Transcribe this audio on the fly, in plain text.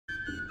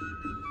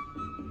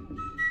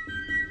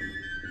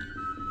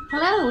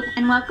Hello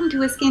and welcome to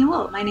Whisky and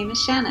Wool. My name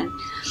is Shannon.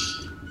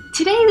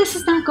 Today this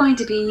is not going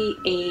to be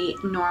a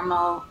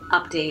normal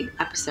update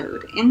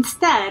episode.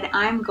 Instead,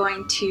 I'm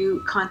going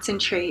to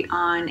concentrate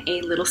on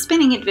a little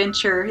spinning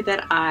adventure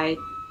that I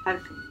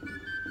have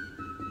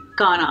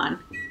gone on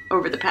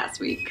over the past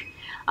week.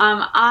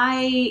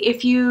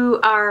 If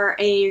you are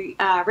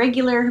a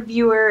regular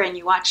viewer and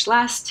you watched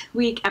last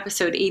week,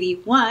 episode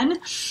 81,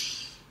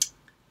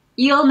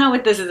 you'll know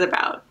what this is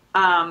about.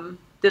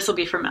 This will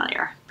be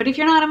familiar. But if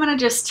you're not, I'm going to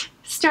just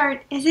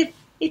start as if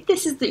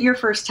this is your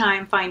first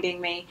time finding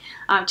me.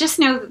 Just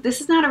know that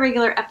this is not a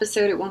regular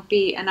episode. It won't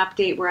be an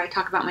update where I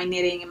talk about my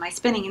knitting and my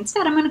spinning.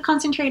 Instead, I'm going to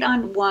concentrate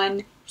on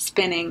one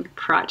spinning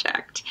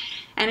project.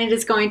 And it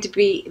is going to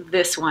be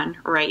this one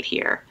right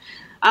here.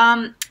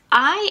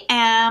 I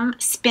am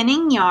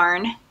spinning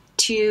yarn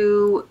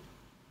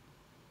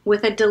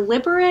with a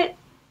deliberate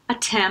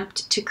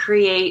attempt to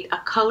create a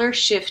color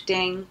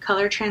shifting,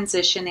 color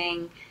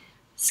transitioning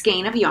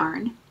skein of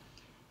yarn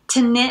to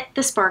knit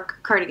the Spark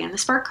Cardigan. The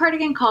Spark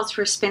Cardigan calls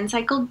for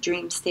Spincycle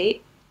Dream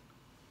State.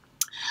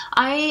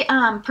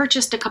 I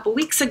purchased a couple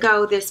weeks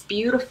ago this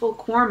beautiful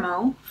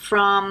Cormo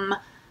from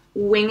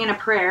Wing and a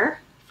Prayer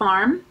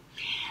farm,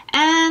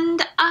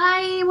 and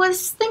I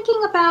was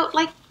thinking about,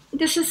 like,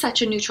 this is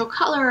such a neutral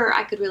color,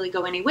 I could really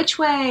go any which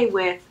way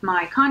with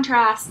my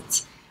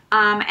contrasts.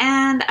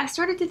 And I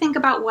started to think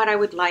about what I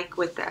would like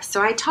with this.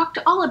 So I talked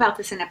all about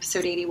this in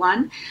episode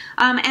 81,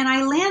 and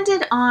I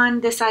landed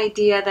on this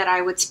idea that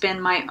I would spin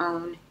my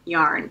own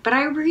yarn. But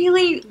I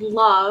really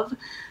love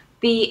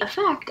the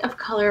effect of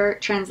color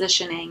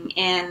transitioning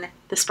in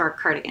the Spark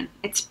Cardigan.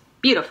 It's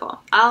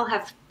beautiful. I'll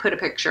have put a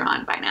picture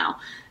on by now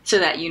so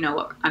that you know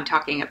what I'm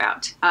talking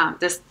about.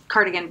 This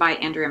cardigan by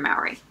Andrea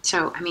Mowry.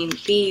 So, I mean,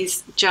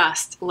 these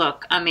just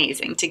look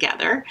amazing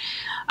together.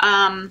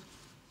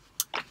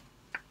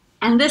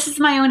 And this is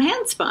my own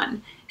hand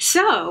spun.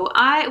 So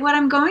what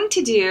I'm going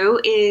to do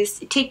is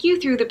take you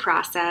through the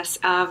process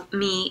of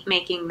me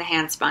making the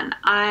hand spun.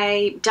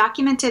 I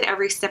documented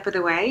every step of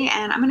the way,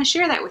 and I'm going to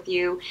share that with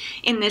you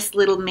in this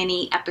little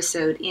mini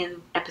episode,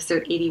 in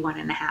episode 81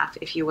 and a half,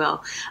 if you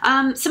will.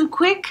 Some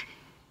quick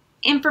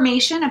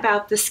information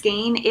about the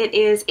skein. It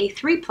is a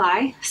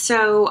 3-ply.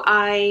 So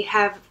I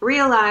have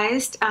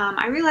realized,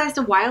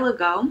 a while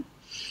ago,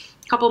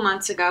 couple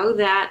months ago,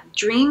 that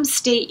Dream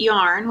State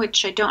yarn,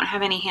 which I don't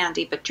have any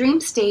handy, but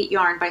Dream State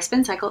yarn by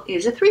Spincycle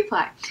is a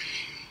 3-ply.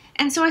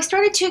 And so I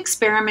started to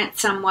experiment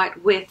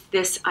somewhat with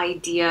this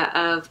idea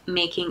of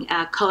making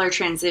a color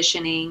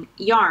transitioning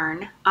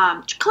yarn.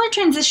 Color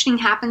transitioning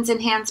happens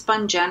in hand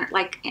spun,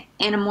 like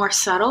in a more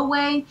subtle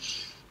way,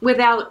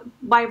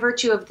 by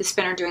virtue of the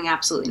spinner doing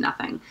absolutely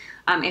nothing.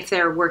 If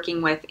they're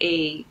working with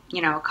a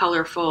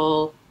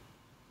colorful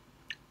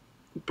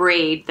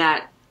braid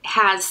that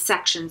has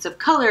sections of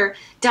color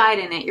dyed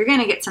in it, you're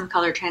going to get some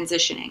color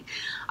transitioning.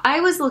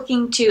 I was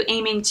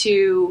aiming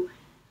to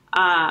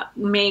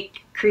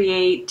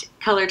create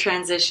color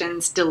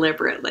transitions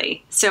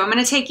deliberately. So I'm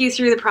going to take you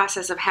through the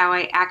process of how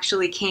I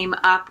actually came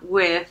up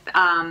with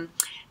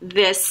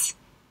this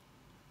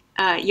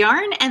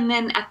yarn, and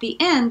then at the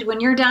end, when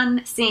you're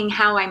done seeing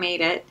how I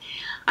made it,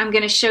 I'm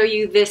going to show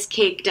you this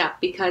caked up,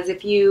 because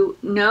if you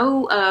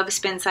know of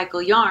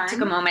Spincycle yarn, I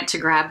took a moment to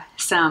grab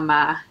some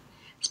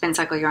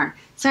Spincycle yarn.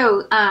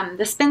 So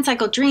the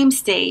Spincycle Dream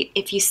State,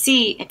 if you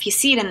see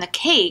it in the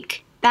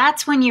cake,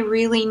 that's when you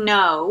really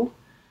know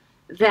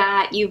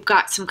that you've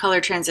got some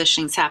color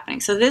transitionings happening.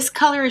 So this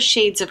color is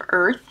shades of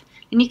earth,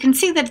 and you can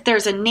see that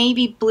there's a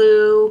navy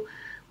blue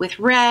with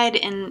red,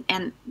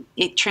 and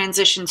it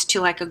transitions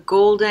to like a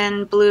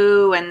golden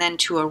blue, and then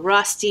to a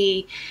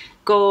rusty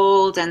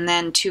gold, and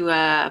then to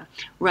a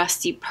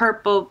rusty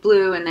purple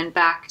blue, and then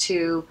back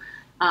to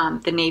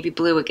the navy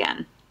blue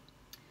again.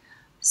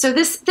 So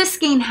this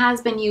skein has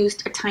been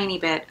used a tiny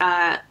bit,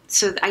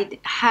 so I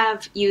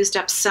have used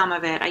up some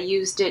of it. I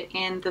used it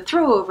in the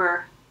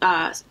throwover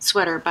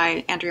sweater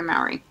by Andrea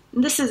Mowry.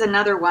 And this is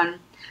another one,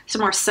 some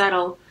more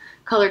subtle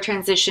color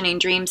transitioning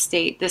Dream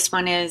State. This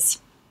one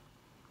is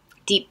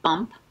Deep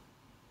Bump.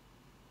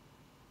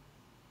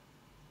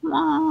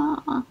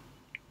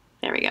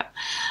 There we go.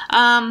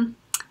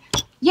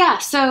 Yeah,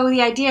 so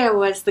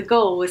the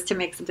goal was to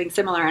make something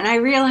similar, and I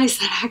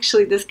realized that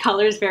actually this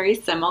color is very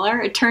similar.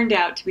 It turned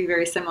out to be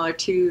very similar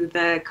to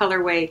the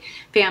colorway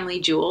Family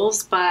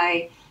Jewels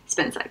by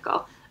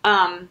Spincycle.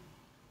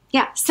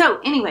 Yeah, so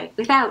anyway,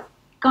 without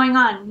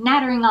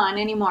nattering on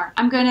anymore,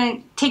 I'm going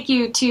to take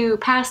you to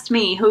past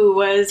me, who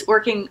was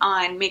working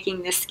on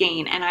making this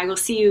skein, and I will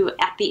see you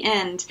at the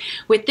end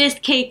with this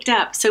caked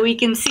up so we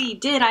can see,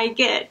 did I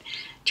get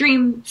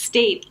Dream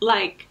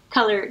State-like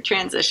color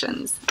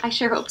transitions? I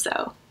sure hope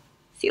so.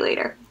 See you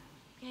later.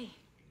 Okay,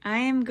 I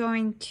am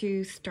going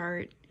to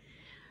start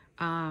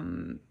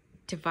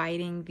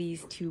dividing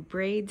these two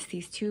braids,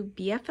 these two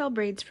BFL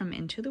braids from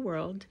Into the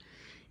World,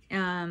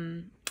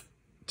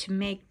 to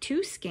make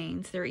two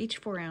skeins. They're each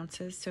 4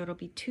 ounces, so it'll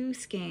be 2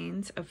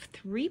 skeins of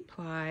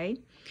 3-ply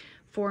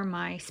for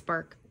my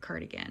Spark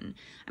Cardigan.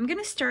 I'm going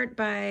to start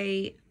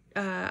by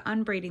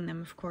unbraiding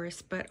them, of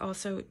course, but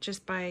also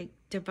just by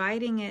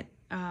dividing it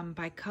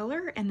by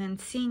color and then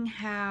seeing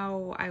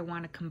how I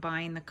want to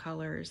combine the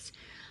colors.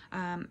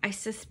 I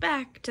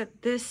suspect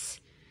that this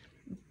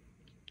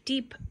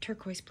deep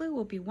turquoise blue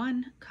will be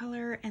one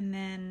color, and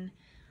then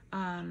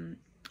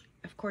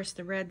of course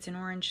the reds and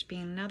orange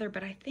being another,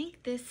 but I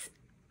think this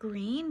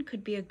green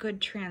could be a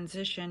good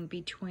transition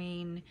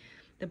between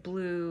the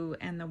blue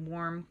and the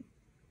warm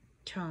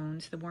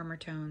tones, the warmer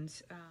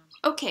tones.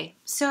 Okay,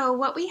 so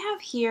what we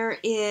have here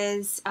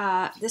is,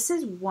 this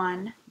is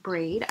one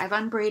braid. I've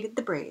unbraided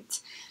the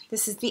braids.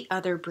 This is the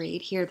other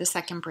braid here, the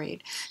second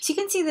braid. So you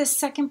can see this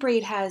second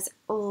braid has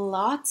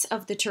lots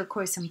of the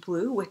turquoise and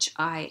blue, which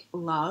I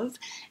love.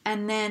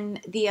 And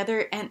then the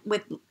other, and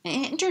with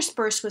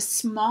interspersed with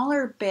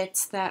smaller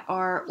bits that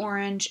are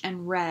orange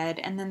and red,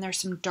 and then there's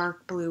some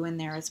dark blue in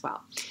there as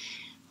well.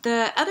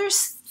 The other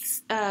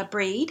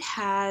braid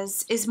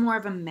is more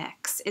of a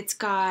mix. It's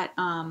got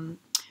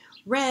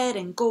red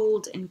and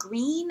gold and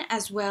green,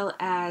 as well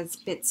as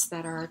bits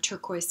that are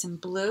turquoise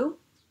and blue.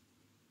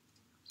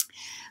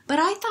 But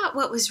I thought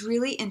what was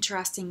really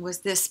interesting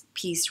was this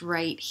piece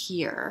right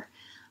here.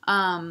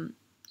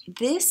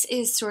 This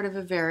is sort of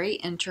a very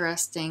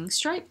interesting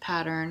stripe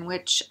pattern,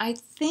 which I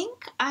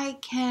think I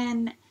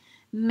can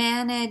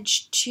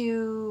manage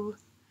to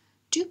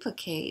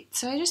duplicate.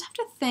 So I just have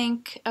to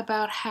think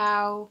about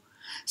how.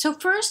 So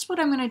first what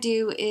I'm going to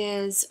do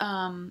is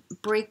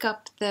break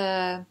up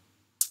the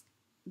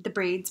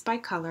braids by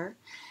color,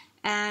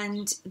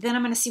 and then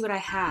I'm going to see what I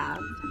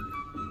have.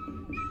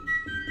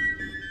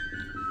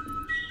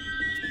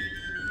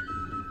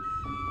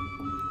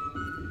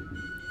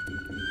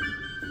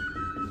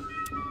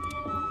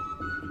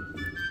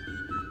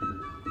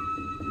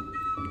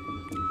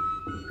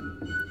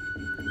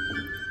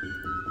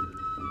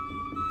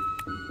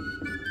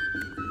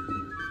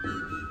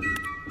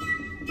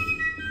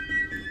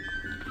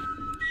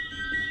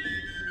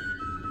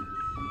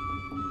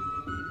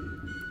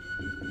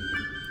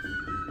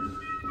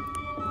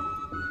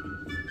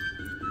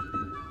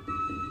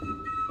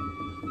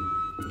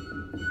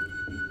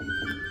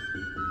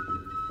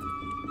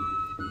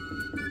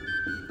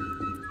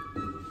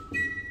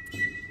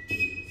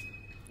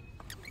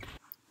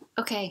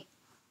 Okay,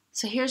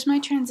 so here's my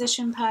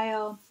transition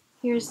pile.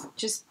 Here's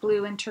just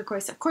blue and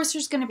turquoise. Of course,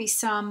 there's going to be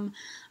some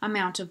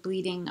amount of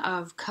bleeding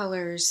of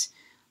colors.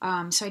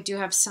 So I do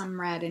have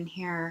some red in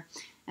here.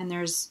 And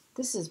this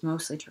is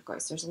mostly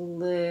turquoise. There's a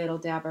little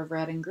dab of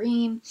red and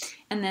green.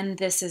 And then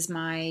this is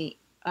my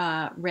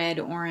red,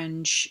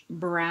 orange,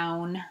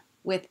 brown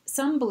with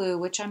some blue,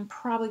 which I'm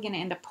probably going to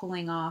end up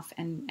pulling off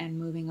and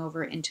moving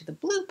over into the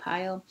blue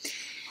pile.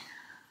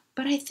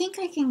 But I think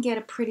I can get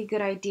a pretty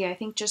good idea. I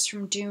think just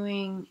from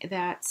doing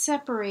that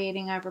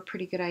separating, I have a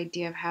pretty good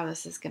idea of how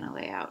this is going to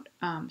lay out.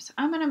 So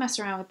I'm going to mess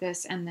around with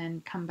this and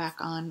then come back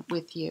on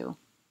with you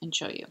and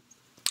show you.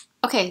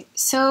 Okay,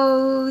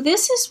 so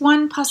this is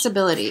one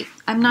possibility.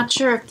 I'm not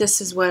sure if this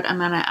is what I'm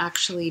going to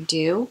actually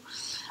do.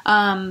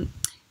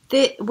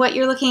 What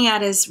you're looking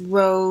at is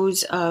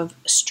rows of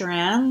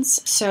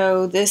strands.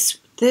 So it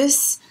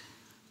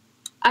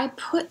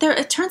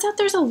turns out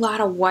there's a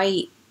lot of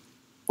white,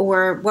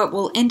 or what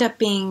will end up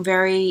being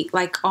very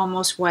like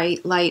almost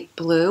white, light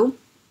blue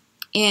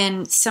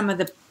in some of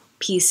the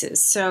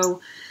pieces.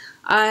 So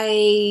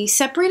I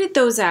separated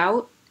those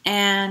out,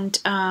 and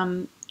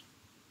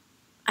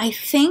I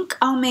think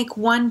I'll make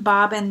one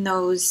bobbin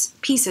those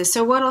pieces.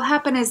 So what'll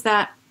happen is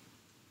that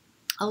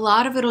a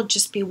lot of it'll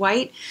just be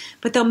white,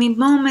 but there'll be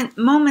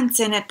moments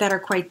in it that are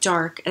quite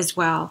dark as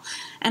well.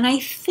 And I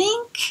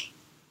think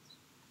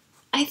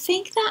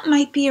that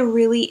might be a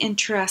really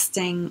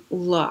interesting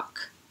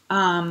look.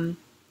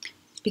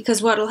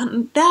 Because what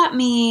that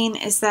mean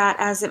is that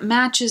as it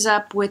matches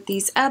up with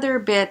these other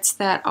bits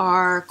that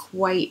are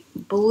quite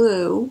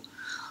blue,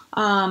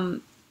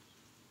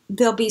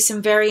 there'll be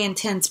some very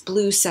intense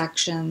blue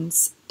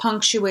sections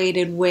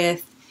punctuated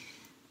with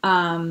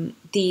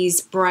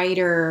these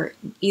brighter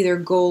either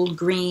gold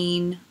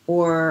green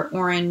or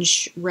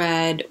orange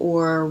red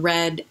or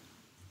red,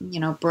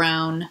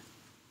 brown,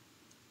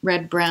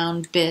 red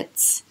brown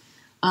bits.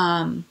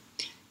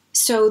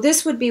 So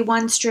this would be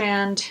one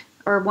strand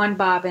or one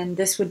bobbin.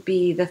 This would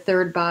be the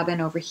third bobbin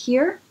over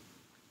here.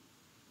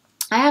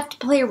 I have to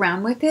play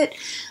around with it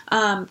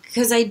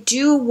because I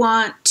do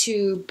want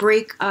to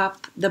break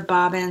up the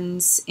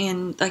bobbins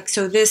in, like,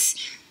 so this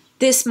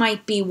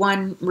might be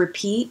one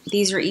repeat.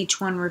 These are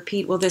each one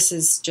repeat. Well, this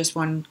is just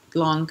one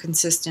long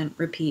consistent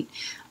repeat.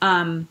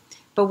 But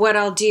what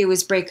I'll do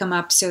is break them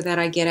up so that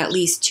I get at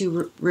least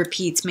 2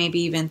 repeats, maybe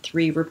even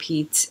 3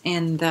 repeats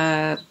on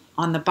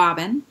the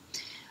bobbin.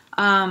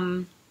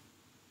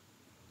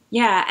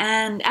 Yeah,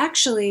 and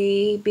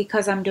actually,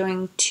 because I'm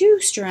doing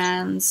 2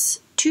 strands,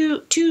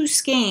 two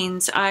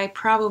skeins, I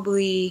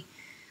probably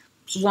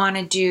want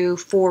to do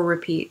 4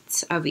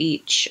 repeats of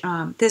each.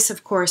 This,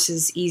 of course,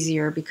 is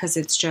easier because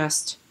it's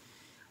just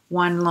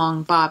one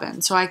long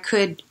bobbin. So I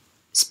could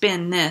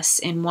spin this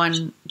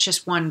in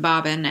just one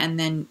bobbin and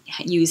then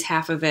use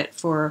half of it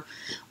for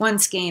one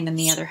skein and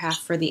the other half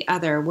for the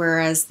other.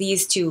 Whereas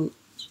these two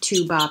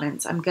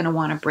bobbins, I'm going to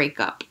want to break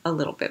up a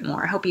little bit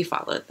more. I hope you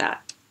followed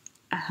that.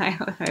 I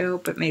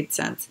hope it made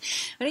sense.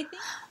 But I think...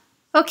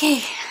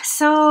 Okay,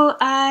 so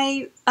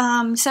I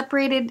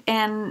separated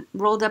and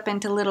rolled up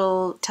into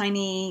little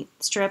tiny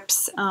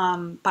strips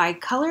by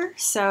color.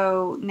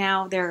 So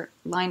now they're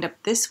lined up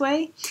this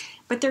way,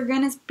 but they're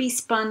going to be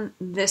spun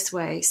this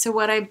way. So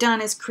what I've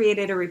done is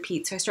created a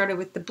repeat. So I started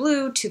with the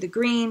blue to the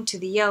green to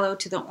the yellow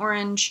to the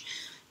orange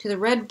to the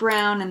red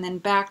brown and then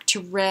back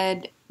to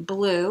red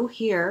blue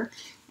here.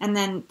 And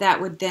then that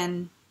would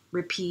then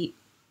repeat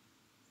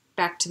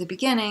back to the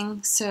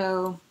beginning.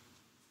 So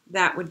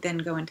that would then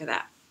go into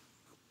that.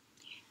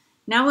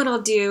 Now what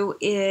I'll do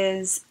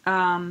is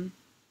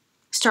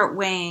start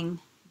weighing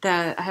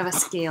I have a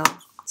scale,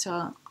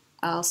 so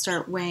I'll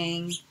start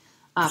weighing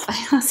up.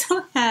 I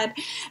also had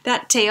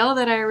that tail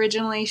that I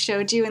originally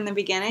showed you in the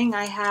beginning.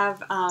 I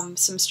have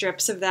some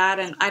strips of that,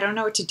 and I don't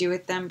know what to do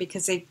with them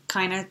because they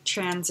kind of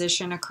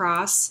transition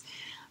across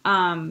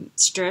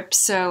strips,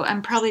 so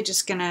I'm probably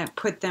just going to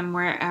put them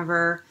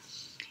wherever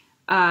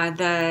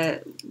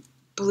the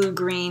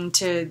blue-green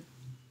to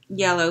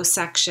yellow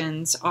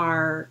sections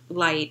are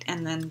light,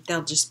 and then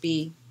they'll just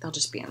be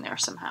in there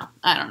somehow.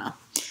 I don't know.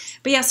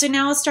 But yeah, so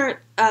now I'll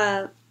start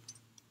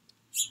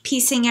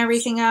piecing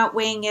everything out,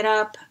 weighing it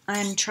up.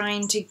 I'm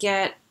trying to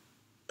get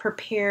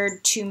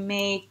prepared to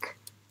make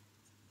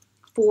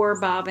 4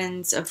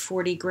 bobbins of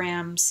 40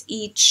 grams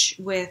each,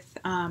 with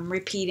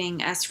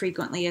repeating as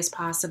frequently as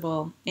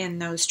possible in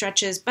those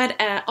stretches, but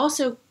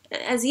also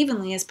as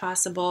evenly as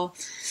possible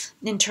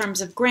in terms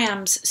of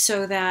grams,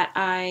 so that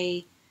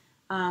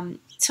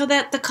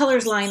the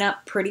colors line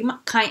up pretty much,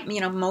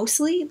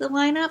 mostly the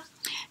lineup.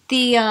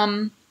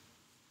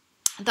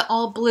 The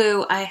all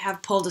blue I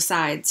have pulled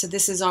aside, so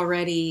this is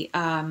already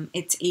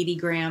it's 80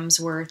 grams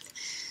worth.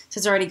 So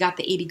it's already got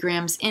the 80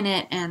 grams in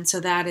it, and so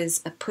that is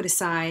put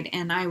aside,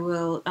 and I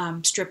will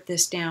strip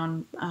this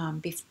down,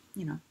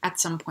 at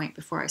some point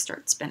before I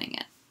start spinning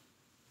it.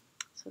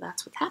 So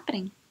that's what's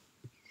happening.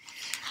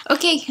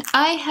 Okay,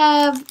 I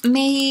have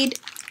made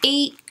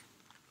 8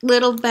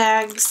 little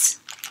bags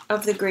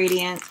of the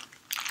gradient.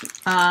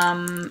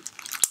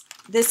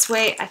 This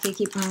way I can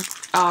keep them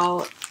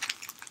all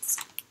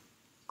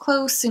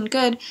close and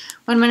good.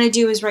 What I'm going to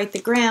do is write the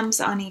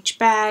grams on each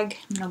bag.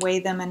 I'm going to weigh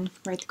them and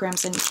write the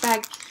grams on each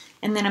bag.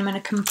 And then I'm going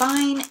to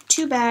combine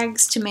 2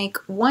 bags to make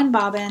 1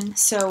 bobbin.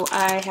 So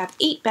I have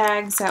 8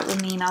 bags. That will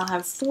mean I'll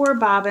have 4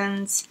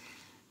 bobbins.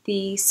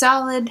 The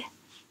solid,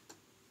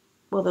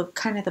 well,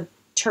 the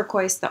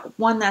turquoise, the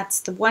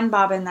one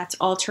bobbin that's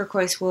all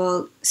turquoise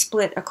will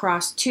split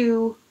across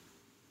 2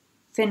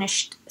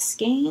 finished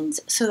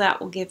skeins. So that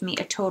will give me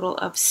a total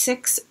of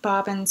 6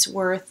 bobbins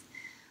worth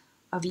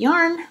of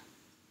yarn.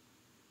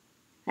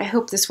 I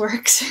hope this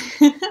works.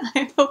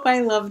 I hope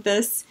I love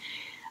this.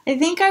 I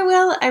think I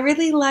will. I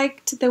really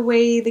liked the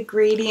way the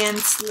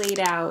gradients laid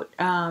out,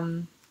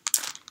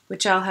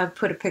 which I'll have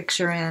put a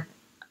picture in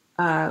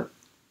ahead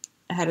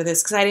of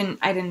this because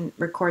I didn't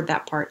record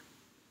that part.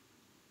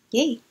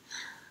 Yay!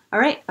 All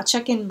right, I'll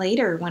check in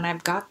later when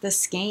I've got the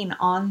skein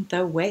on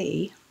the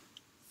way.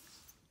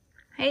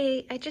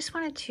 Hey, I just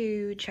wanted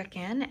to check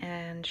in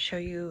and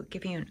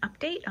give you an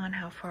update on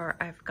how far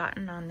I've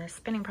gotten on this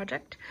spinning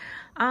project.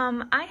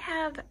 I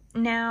have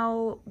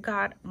now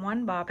got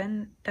 1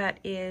 bobbin that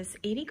is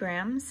 80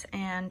 grams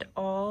and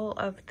all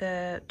of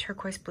the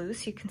turquoise blue,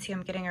 so you can see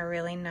I'm getting a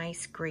really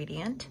nice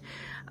gradient.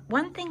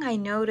 One thing I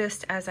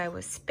noticed as I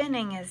was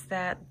spinning is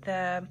that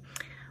the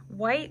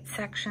white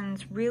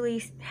sections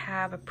really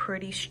have a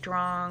pretty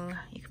strong,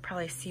 you can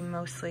probably see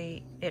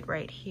mostly it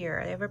right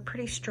here, they have a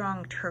pretty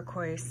strong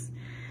turquoise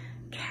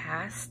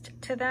cast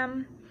to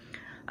them.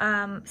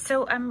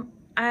 So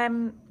I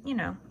am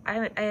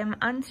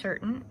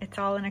uncertain. It's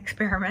all an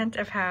experiment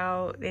of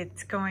how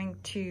it's going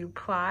to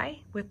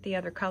ply with the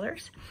other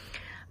colors.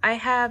 I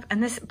have,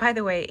 and this, by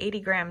the way, 80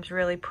 grams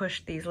really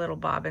pushed these little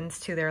bobbins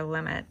to their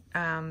limit.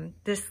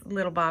 This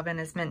little bobbin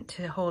is meant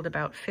to hold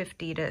about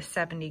 50 to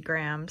 70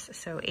 grams,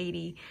 so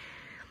 80,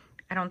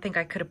 I don't think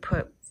I could have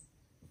put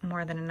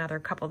more than another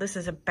couple. This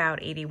is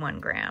about 81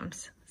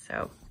 grams,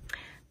 so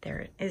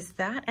there is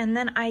that. And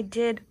then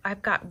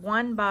I've got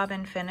 1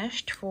 bobbin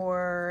finished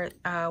for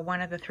one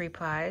of the 3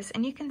 plies,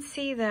 and you can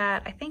see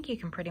that, I think you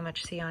can pretty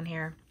much see on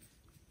here,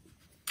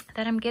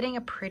 that I'm getting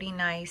a pretty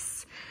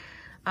nice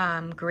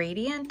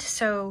gradient.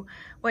 So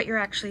what you're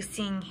actually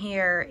seeing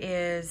here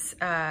is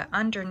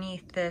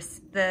underneath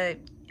this, the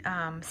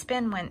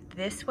spin went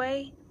this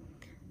way,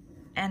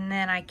 and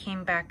then I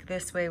came back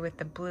this way with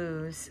the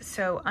blues.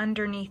 So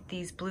underneath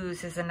these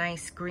blues is a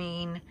nice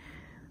green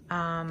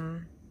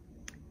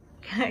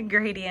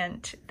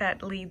gradient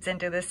that leads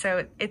into this.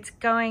 So it's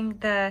going,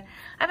 I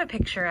have a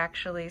picture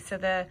actually. So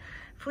the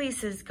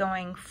fleece is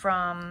going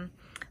from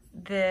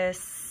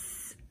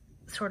this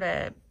sort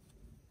of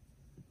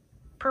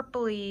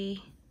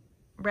purpley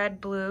red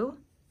blue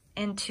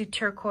into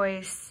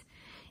turquoise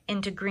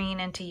into green,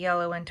 into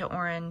yellow, into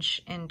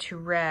orange, into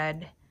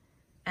red.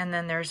 And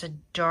then there's a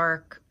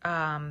dark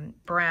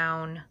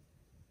brown,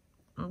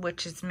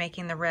 which is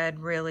making the red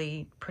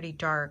really pretty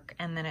dark,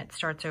 and then it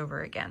starts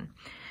over again.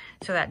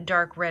 So that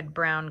dark red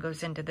brown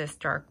goes into this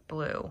dark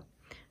blue,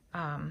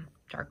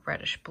 dark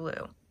reddish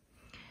blue.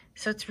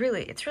 So it's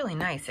really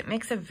nice. It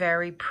makes a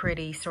very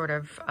pretty sort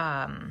of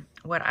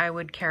what I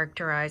would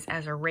characterize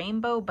as a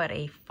rainbow, but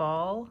a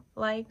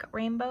fall-like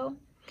rainbow.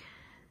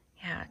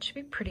 Yeah, it should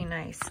be pretty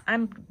nice.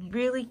 I'm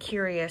really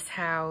curious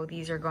how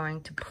these are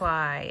going to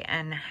ply,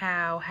 and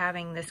how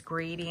having this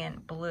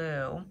gradient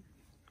blue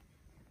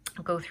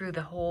go through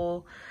the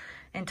whole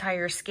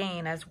entire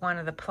skein as one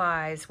of the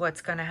plies,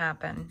 what's going to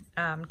happen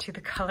to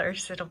the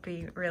colors. It'll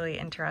be really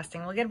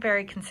interesting. We'll get a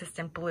very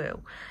consistent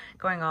blue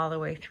going all the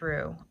way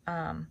through.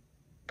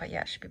 But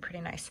yeah, it should be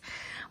pretty nice.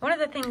 One of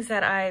the things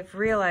that I've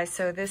realized,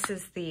 so this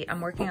is I'm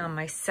working on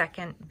my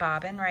second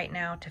bobbin right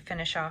now to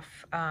finish off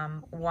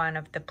one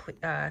of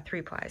the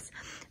 3 plies.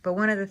 But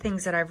one of the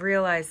things that I've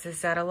realized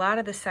is that a lot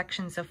of the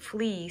sections of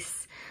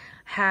fleece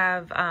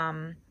have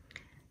are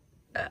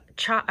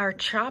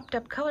chopped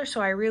up color,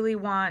 so I really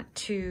want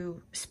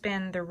to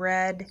spin the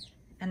red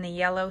and the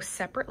yellow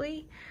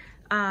separately.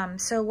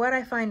 So what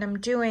I find I'm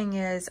doing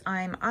is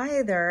I'm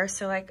either,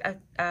 so like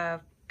a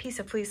piece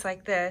of fleece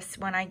like this,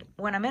 when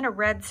I'm in a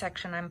red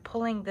section, I'm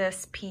pulling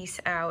this piece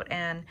out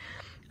and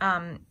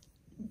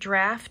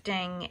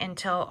drafting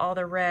until all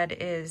the red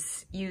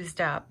is used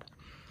up,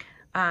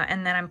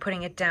 and then I'm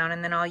putting it down,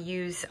 and then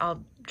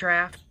I'll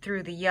draft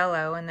through the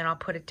yellow, and then I'll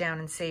put it down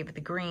and save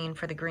the green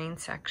for the green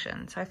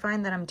section. So I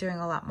find that I'm doing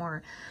a lot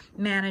more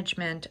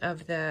management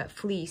of the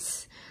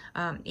fleece,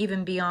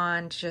 even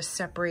beyond just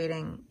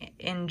separating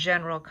in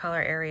general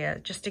color area,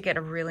 just to get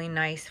a really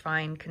nice,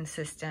 fine,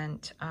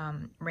 consistent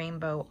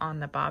rainbow on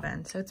the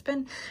bobbin. So it's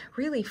been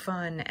really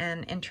fun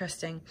and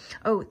interesting.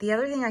 Oh, the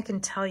other thing I can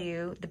tell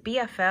you, the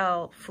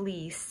BFL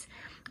fleece,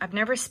 I've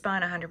never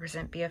spun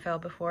 100% BFL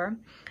before,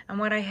 and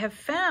what I have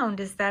found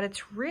is that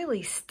it's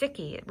really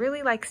sticky. It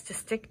really likes to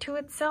stick to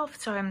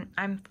itself, so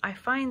I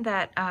find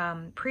that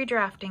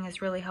pre-drafting is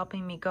really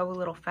helping me go a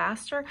little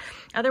faster.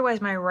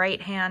 Otherwise, my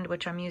right hand,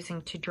 which I'm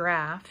using to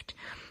draft,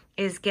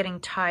 is getting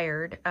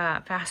tired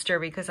faster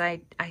because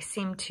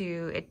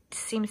it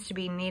seems to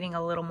be needing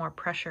a little more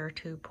pressure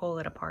to pull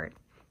it apart.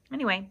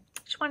 Anyway,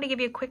 just wanted to give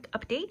you a quick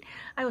update.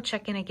 I will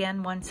check in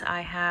again once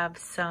I have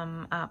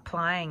some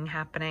plying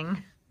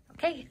happening.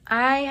 Okay,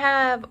 I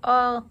have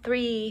all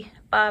 3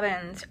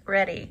 bobbins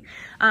ready.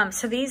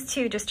 So these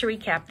 2, just to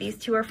recap, these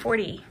 2 are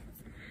 40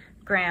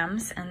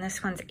 grams and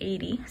this one's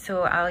 80.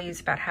 So I'll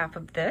use about half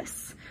of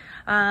this.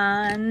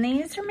 And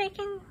these are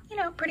making,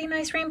 pretty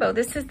nice rainbow.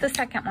 This is the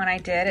second one I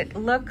did. It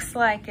looks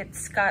like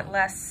it's got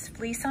less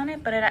fleece on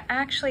it, but I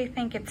actually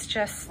think it's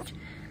just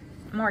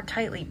more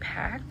tightly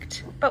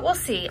packed. But we'll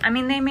see. I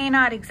mean, they may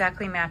not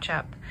exactly match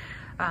up.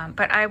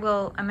 But I'm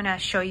gonna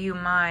show you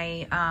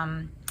my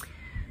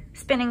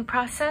spinning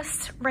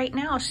process right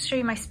now. I'll show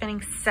you my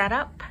spinning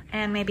setup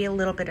and maybe a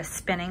little bit of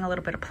spinning, a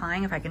little bit of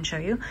plying if I can show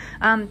you.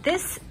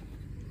 This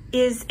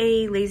is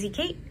a Lazy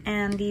Kate,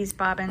 and these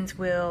bobbins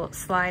will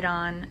slide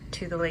on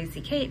to the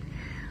Lazy Kate,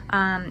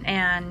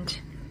 and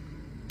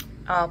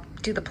I'll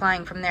do the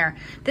plying from there.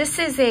 This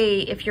is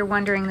if you're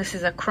wondering, this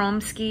is a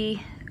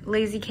Kromski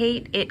Lazy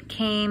Kate. It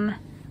came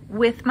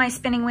with my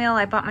spinning wheel.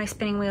 I bought my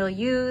spinning wheel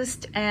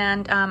used,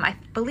 and I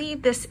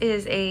believe this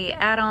is a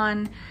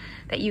add-on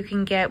that you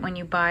can get when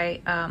you buy,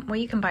 well,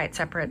 you can buy it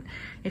separate,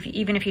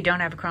 even if you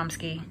don't have a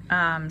Kromski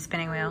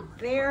spinning wheel.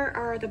 There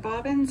are the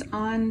bobbins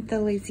on the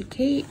Lazy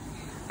Kate.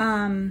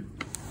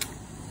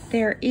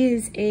 There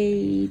is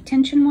a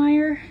tension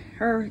wire,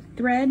 or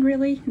thread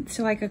really, it's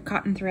like a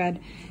cotton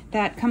thread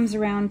that comes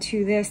around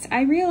to this.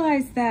 I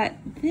realized that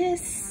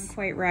this isn't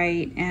quite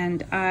right,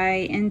 and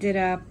I ended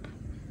up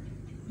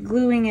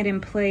gluing it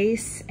in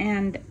place,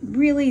 and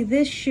really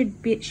this should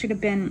have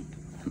been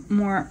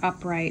more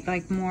upright,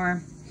 like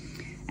more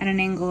at an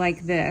angle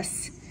like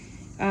this,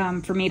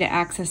 for me to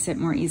access it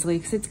more easily,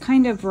 because it's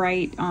kind of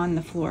right on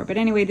the floor. But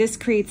anyway, this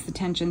creates the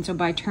tension, so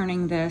by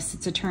turning this,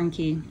 it's a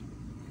turnkey.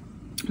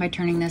 By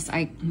turning this,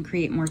 I can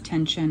create more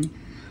tension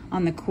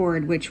on the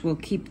cord, which will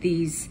keep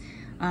these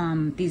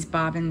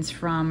bobbins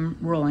from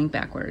rolling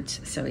backwards.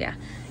 So yeah,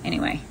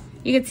 anyway,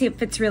 you can see it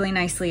fits really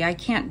nicely. I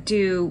can't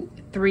do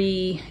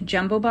 3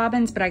 jumbo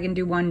bobbins, but I can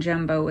do 1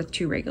 jumbo with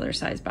 2 regular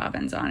size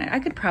bobbins on it. I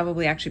could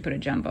probably actually put a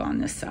jumbo on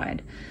this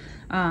side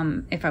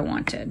if I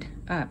wanted.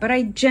 But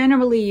I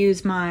generally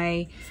use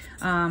my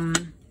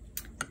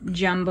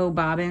jumbo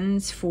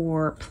bobbins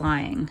for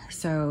plying.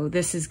 So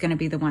this is gonna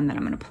be the one that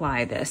I'm gonna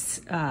ply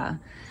this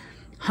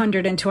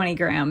 120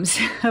 grams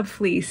of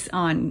fleece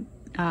on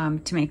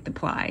to make the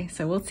ply.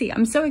 So we'll see.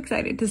 I'm so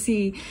excited to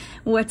see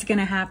what's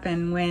gonna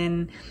happen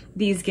when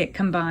these get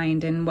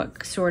combined and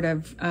what sort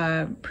of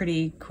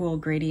pretty cool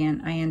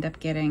gradient I end up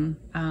getting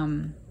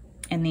in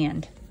the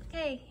end.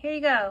 Okay, here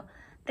you go.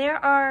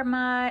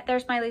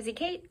 There's my Lazy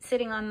Kate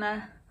sitting on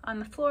the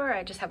floor.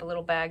 I just have a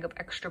little bag of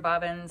extra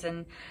bobbins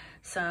and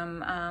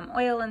some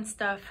oil and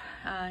stuff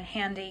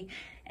handy.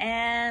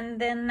 And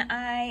then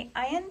I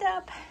end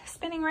up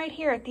spinning right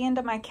here at the end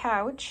of my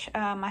couch.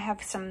 I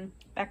have some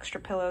extra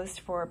pillows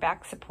for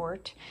back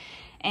support.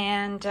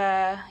 And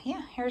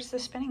yeah, here's the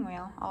spinning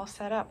wheel all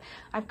set up.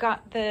 I've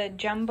got the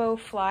jumbo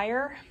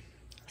flyer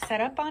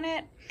set up on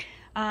it.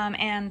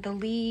 And the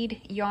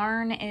lead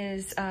yarn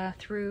is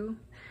through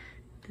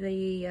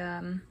the,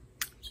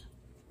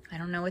 I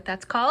don't know what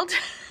that's called.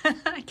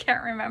 I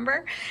can't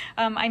remember.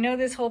 I know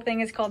this whole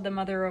thing is called the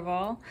mother of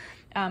all.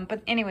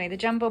 But anyway, the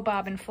jumbo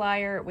bobbin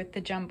flyer with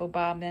the jumbo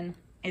bobbin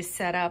is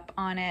set up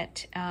on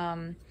it.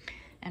 And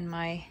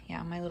my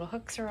little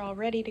hooks are all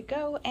ready to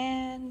go.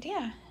 And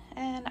yeah,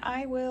 and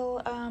I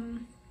will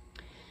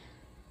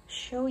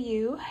show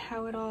you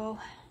how it all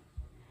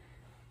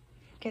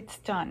gets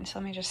done. So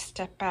let me just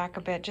step back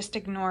a bit. Just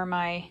ignore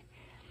my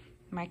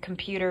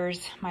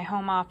computers. My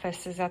home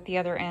office is at the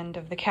other end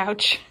of the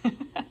couch.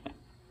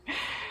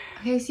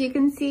 Okay, so you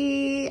can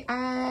see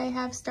I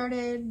have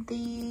started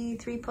the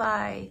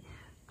 3-ply.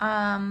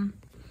 And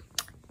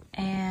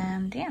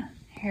yeah,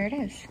 here it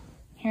is.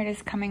 Here it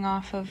is coming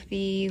off of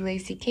the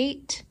Lacy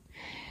Kate.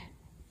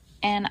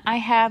 And I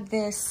have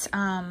this,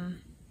 yeah,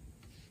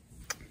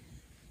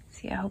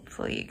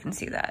 hopefully you can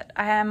see that.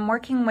 I am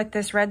working with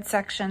this red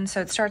section,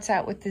 so it starts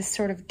out with this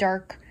sort of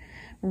dark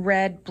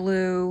red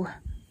blue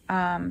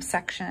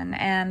section,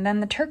 and then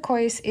the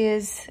turquoise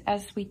is,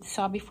 as we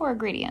saw before, a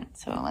gradient.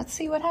 So let's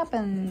see what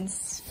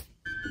happens.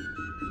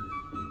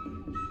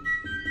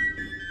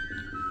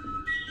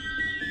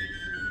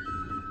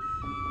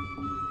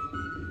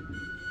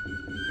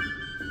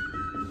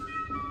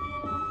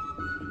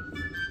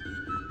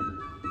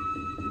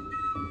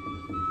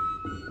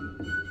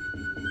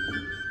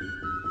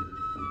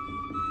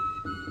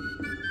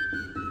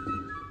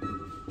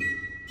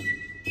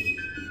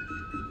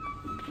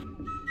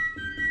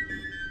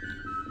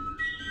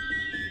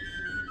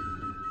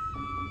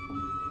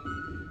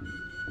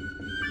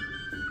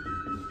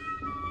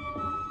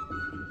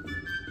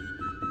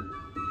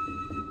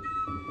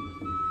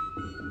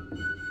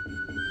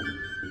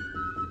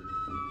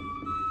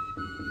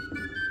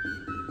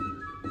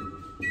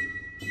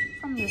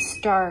 The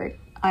start,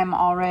 I'm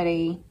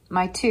already,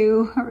 my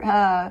two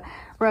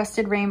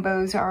rusted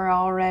rainbows are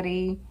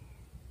already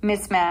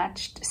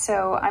mismatched.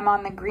 So I'm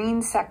on the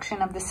green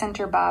section of the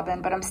center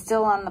bobbin, but I'm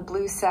still on the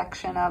blue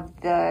section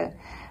of the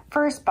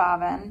first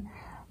bobbin,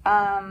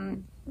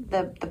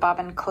 the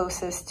bobbin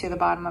closest to the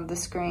bottom of the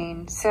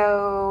screen.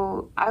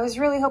 So I was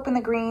really hoping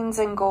the greens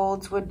and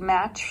golds would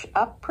match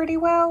up pretty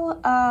well.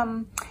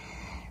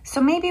 So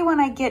maybe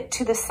when I get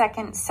to the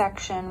second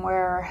section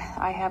where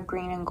I have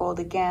green and gold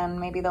again,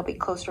 maybe there'll be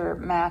closer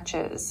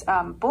matches.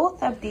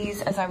 Both of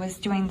these, as I was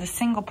doing the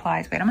single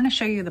plies, wait, I'm gonna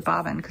show you the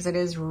bobbin because it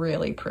is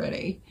really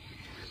pretty.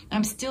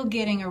 I'm still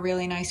getting a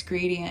really nice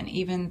gradient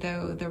even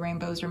though the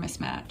rainbows are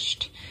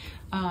mismatched.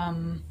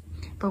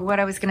 But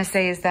what I was gonna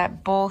say is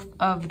that both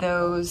of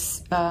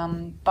those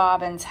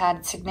bobbins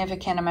had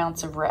significant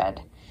amounts of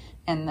red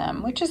in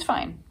them, which is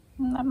fine.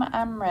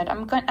 I'm red.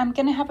 I'm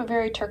gonna have a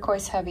very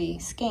turquoise heavy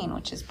skein,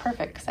 which is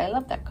perfect because I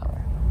love that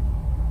color.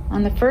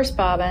 On the first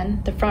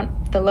bobbin,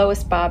 the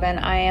lowest bobbin,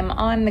 I am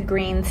on the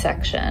green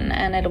section,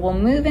 and it will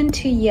move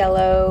into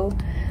yellow.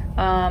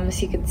 So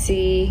you can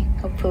see,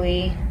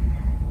 hopefully,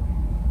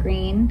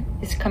 green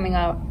is coming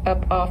up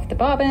off the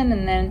bobbin,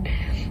 and then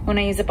when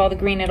I use up all the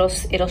green, it'll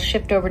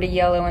shift over to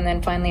yellow, and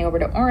then finally over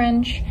to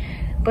orange.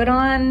 But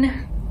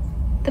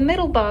on the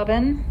middle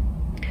bobbin,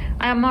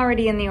 I'm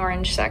already in the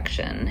orange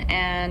section,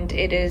 and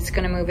it is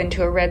gonna move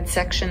into a red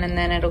section, and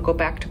then it'll go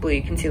back to blue.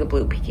 You can see the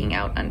blue peeking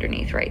out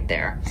underneath right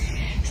there.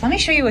 So let me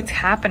show you what's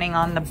happening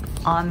on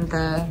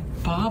the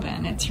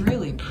bobbin. It's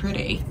really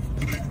pretty.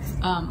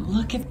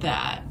 Look at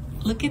that.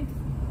 Look at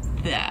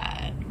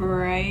that,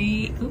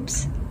 right?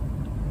 Oops,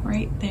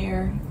 right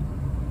there.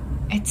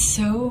 It's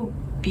so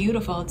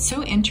beautiful. It's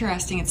so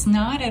interesting. It's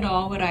not at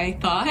all what I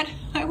thought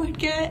I would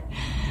get,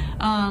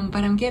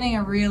 but I'm getting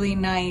a really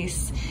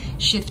nice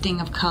shifting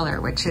of color,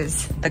 which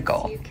is the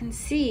goal. So you can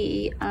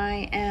see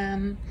I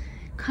am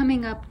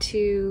coming up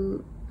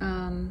to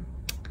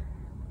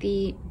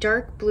the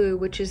dark blue,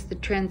 which is the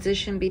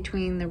transition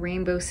between the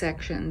rainbow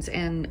sections,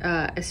 and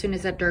as soon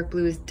as that dark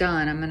blue is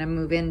done, I'm gonna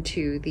move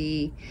into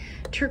the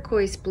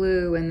turquoise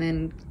blue and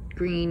then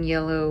green,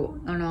 yellow,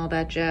 and all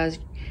that jazz.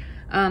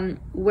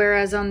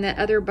 Whereas on the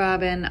other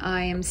bobbin,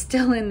 I am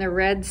still in the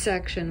red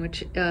section,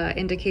 which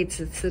indicates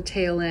it's the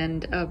tail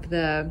end of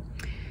the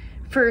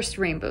first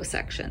rainbow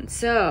section.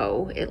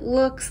 So it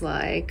looks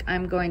like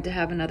I'm going to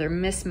have another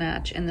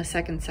mismatch in the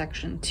second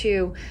section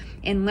too,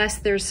 unless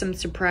there's some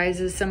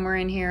surprises somewhere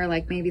in here,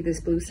 like maybe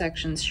this blue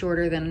section's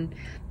shorter than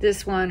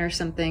this one or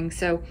something.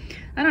 So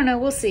I don't know,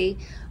 we'll see.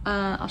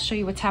 I'll show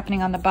you what's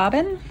happening on the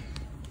bobbin.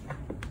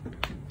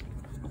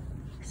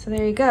 So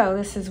there you go,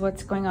 this is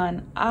what's going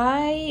on.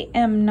 I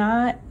am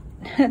not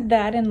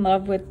that in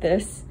love with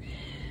this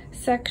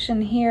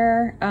section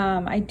here.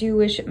 I do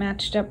wish it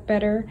matched up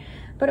better.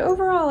 But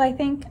overall,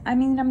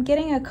 I'm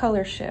getting a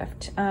color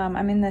shift.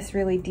 I'm in this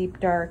really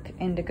deep dark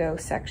indigo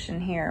section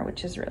here,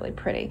 which is really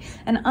pretty.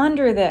 And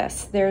under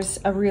this, there's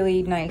a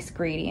really nice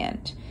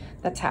gradient.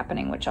 that's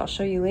happening, which I'll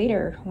show you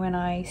later when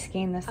I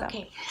skein this up.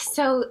 Okay,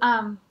 so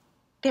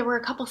there were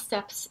a couple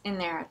steps in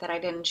there that I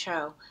didn't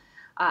show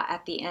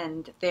at the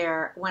end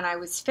there. When I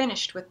was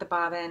finished with the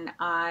bobbin,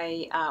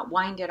 I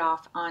wind it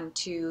off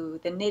onto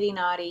the Nitty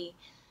Knotty,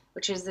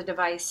 which is a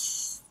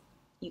device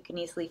you can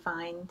easily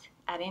find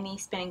at any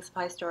spinning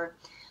supply store.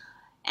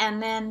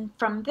 And then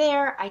from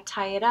there, I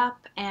tie it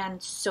up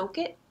and soak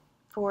it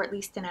for at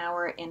least an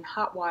hour in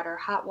hot water.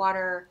 Hot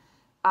water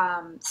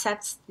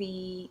sets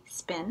the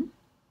spin,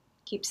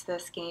 keeps the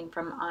skein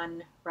from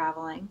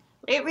unraveling.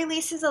 It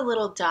releases a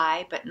little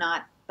dye, but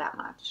not that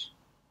much.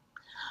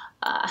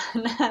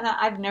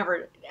 I've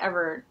never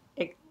ever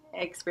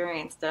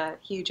experienced a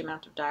huge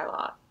amount of dye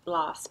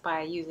loss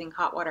by using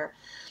hot water.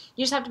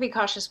 You just have to be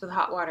cautious with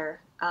hot water.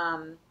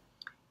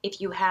 If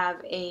you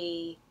have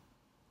a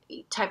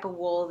type of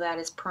wool that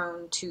is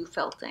prone to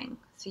felting,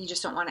 so you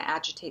just don't want to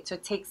agitate. So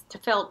it takes, to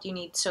felt, you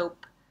need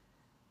soap,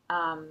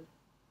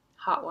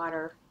 hot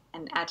water,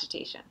 and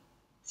agitation.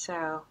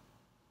 So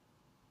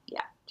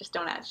yeah, just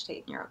don't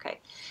agitate and you're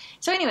okay.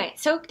 So anyway,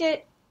 soaked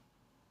it,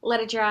 let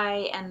it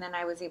dry, and then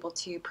I was able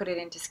to put it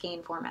into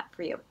skein format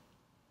for you.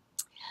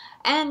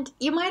 And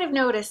you might have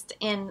noticed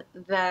in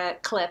the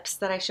clips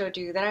that I showed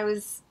you that I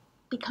was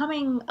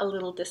becoming a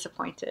little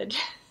disappointed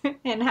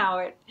in how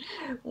it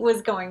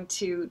was going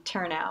to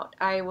turn out.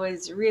 I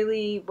was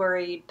really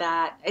worried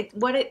that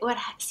what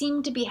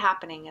seemed to be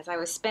happening as I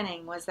was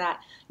spinning was that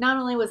not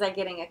only was I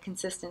getting a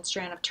consistent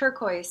strand of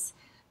turquoise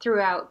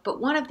throughout, but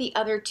one of the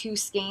other two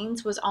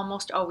skeins was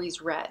almost always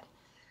red.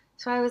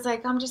 So I was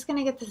like, I'm just going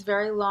to get this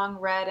very long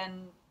red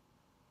and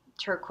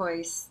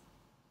turquoise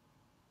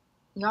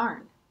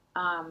yarn,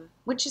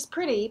 which is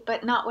pretty,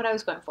 but not what I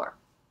was going for.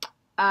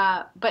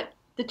 But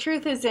the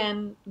truth is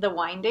in the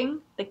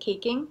winding, the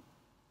caking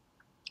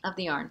of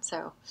the yarn.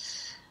 So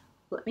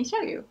let me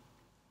show you.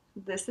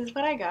 This is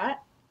what I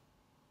got.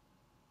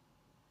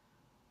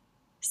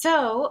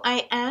 So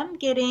I am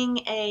getting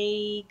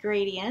a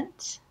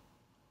gradient.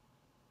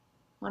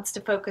 Wants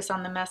to focus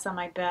on the mess on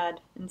my bed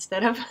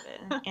instead of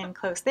in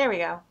close. There we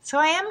go. So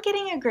I am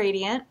getting a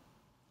gradient.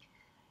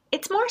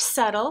 It's more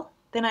subtle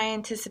than I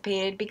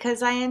anticipated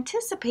because I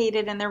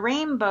anticipated in the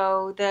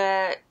rainbow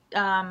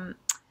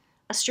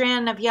a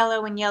strand of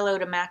yellow and yellow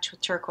to match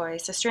with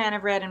turquoise, a strand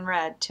of red and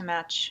red to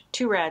match,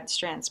 two red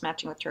strands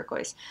matching with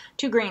turquoise,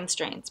 two green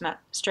strands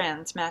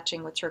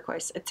matching with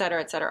turquoise,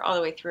 etc., all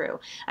the way through.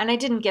 And I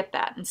didn't get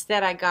that.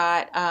 Instead, I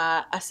got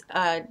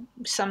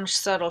some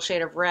subtle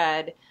shade of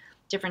red,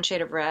 different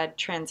shade of red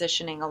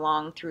transitioning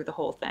along through the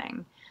whole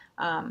thing.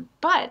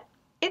 But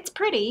it's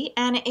pretty,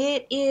 and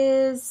it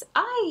is,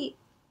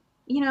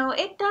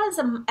 it does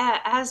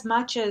as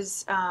much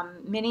as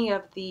many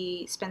of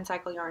the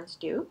Spincycle yarns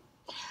do,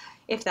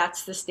 if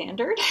that's the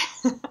standard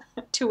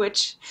to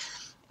which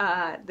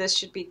this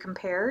should be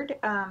compared.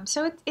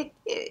 So it's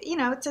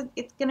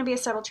going to be a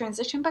subtle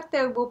transition, but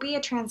there will be a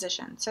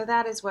transition. So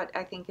that is what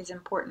I think is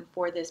important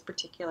for this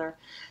particular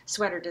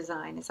sweater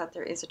design, is that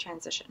there is a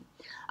transition.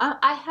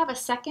 I have a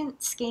second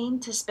skein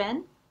to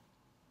spin,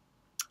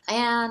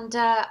 and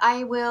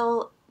I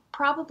will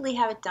probably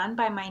have it done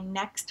by my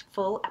next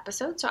full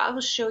episode. So I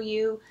will show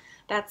you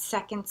that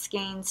second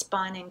skein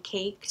spun and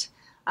caked.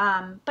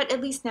 But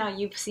at least now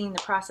you've seen the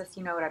process,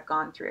 you know what I've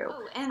gone through.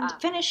 Oh, and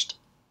finished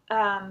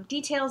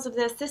details of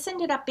this. This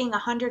ended up being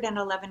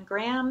 111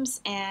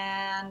 grams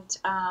and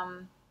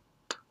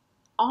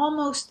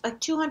almost like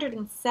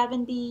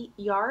 270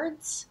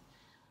 yards.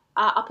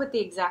 I'll put the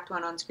exact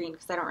one on screen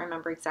because I don't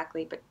remember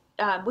exactly, but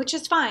which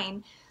is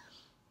fine.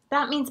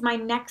 That means my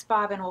next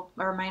bobbin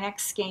or my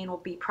next skein will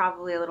be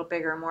probably a little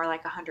bigger, more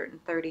like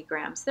 130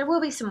 grams. There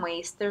will be some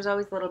waste. There's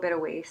always a little bit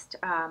of waste,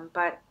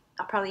 but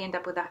I'll probably end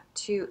up with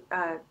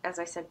as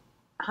I said,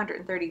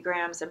 130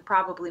 grams and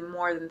probably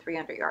more than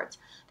 300 yards.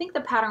 I think the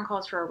pattern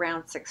calls for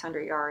around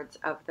 600 yards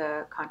of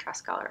the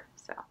contrast color,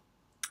 so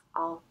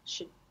all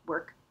should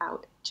work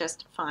out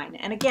just fine.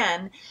 And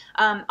again,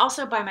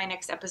 also by my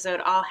next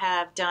episode, I'll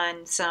have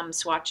done some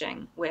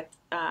swatching with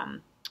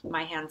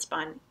my hand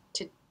spun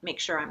to make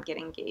sure I'm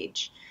getting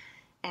gauge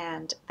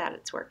and that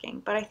it's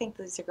working. But I think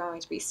these are going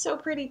to be so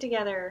pretty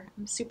together.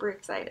 I'm super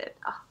excited.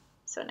 Oh,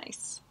 so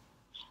nice.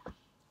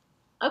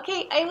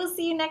 Okay, I will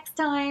see you next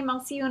time.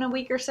 I'll see you in a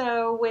week or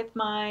so with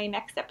my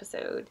next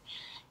episode.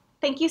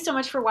 Thank you so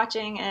much for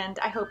watching, and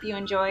I hope you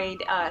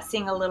enjoyed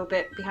seeing a little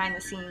bit behind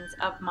the scenes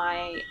of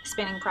my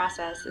spinning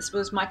process. This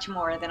was much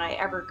more than I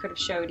ever could have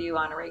showed you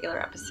on a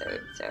regular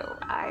episode. So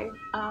I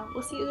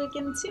will see you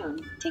again soon.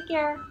 Take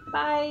care.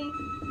 Bye.